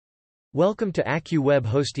Welcome to AccuWeb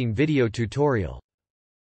Hosting video tutorial.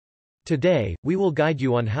 Today, we will guide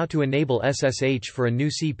you on how to enable SSH for a new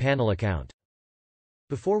cPanel account.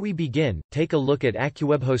 Before we begin, take a look at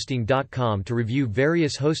AccuWebHosting.com to review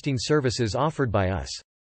various hosting services offered by us.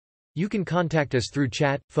 You can contact us through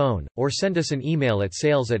chat, phone, or send us an email at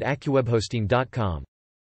sales@AccuWebHosting.com.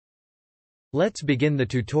 Let's begin the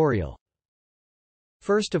tutorial.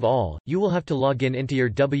 First of all, you will have to log in into your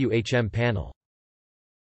WHM panel.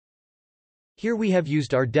 Here we have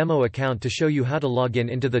used our demo account to show you how to log in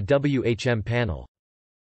into the WHM panel.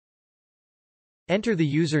 Enter the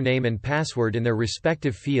username and password in their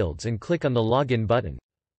respective fields and click on the Login button.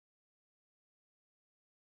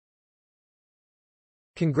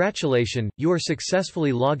 Congratulations, you are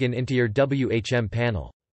successfully logged in into your WHM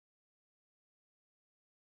panel.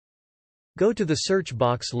 Go to the search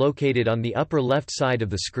box located on the upper left side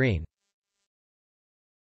of the screen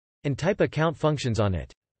and type account functions on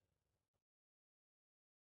it.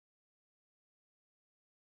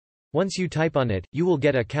 Once you type on it, you will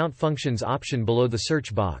get Account Functions option below the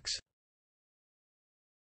search box.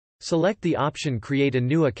 Select the option Create a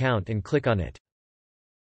new account and click on it.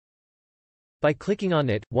 By clicking on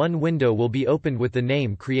it, one window will be opened with the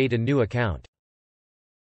name Create a new account.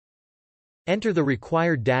 Enter the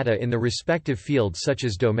required data in the respective fields such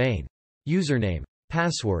as domain, username,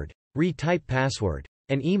 password, retype password,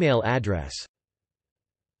 and email address.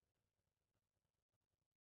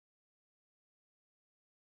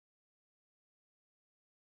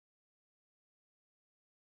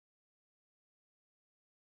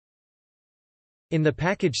 In the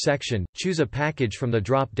Package section, choose a package from the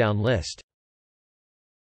drop-down list.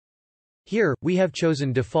 Here, we have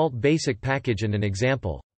chosen Default Basic Package and an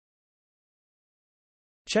example.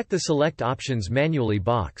 Check the Select Options Manually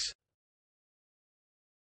box.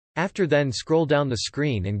 After then scroll down the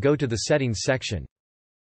screen and go to the Settings section.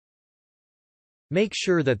 Make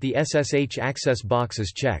sure that the SSH access box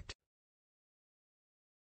is checked.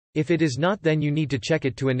 If it is not, then you need to check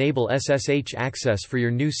it to enable SSH access for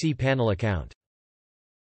your new cPanel account.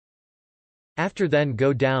 After then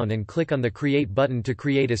go down and click on the Create button to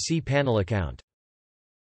create a cPanel account.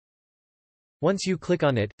 Once you click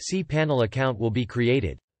on it, cPanel account will be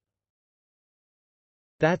created.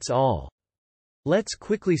 That's all. Let's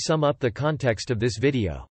quickly sum up the context of this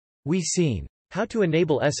video. We seen how to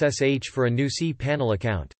enable SSH for a new cPanel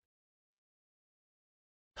account.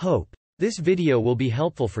 Hope this video will be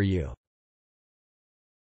helpful for you.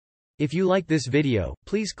 If you like this video,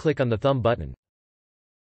 please click on the thumb button.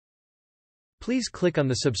 Please click on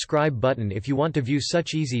the subscribe button if you want to view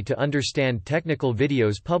such easy to understand technical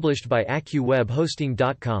videos published by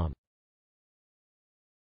AccuWebHosting.com.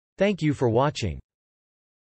 Thank you for watching.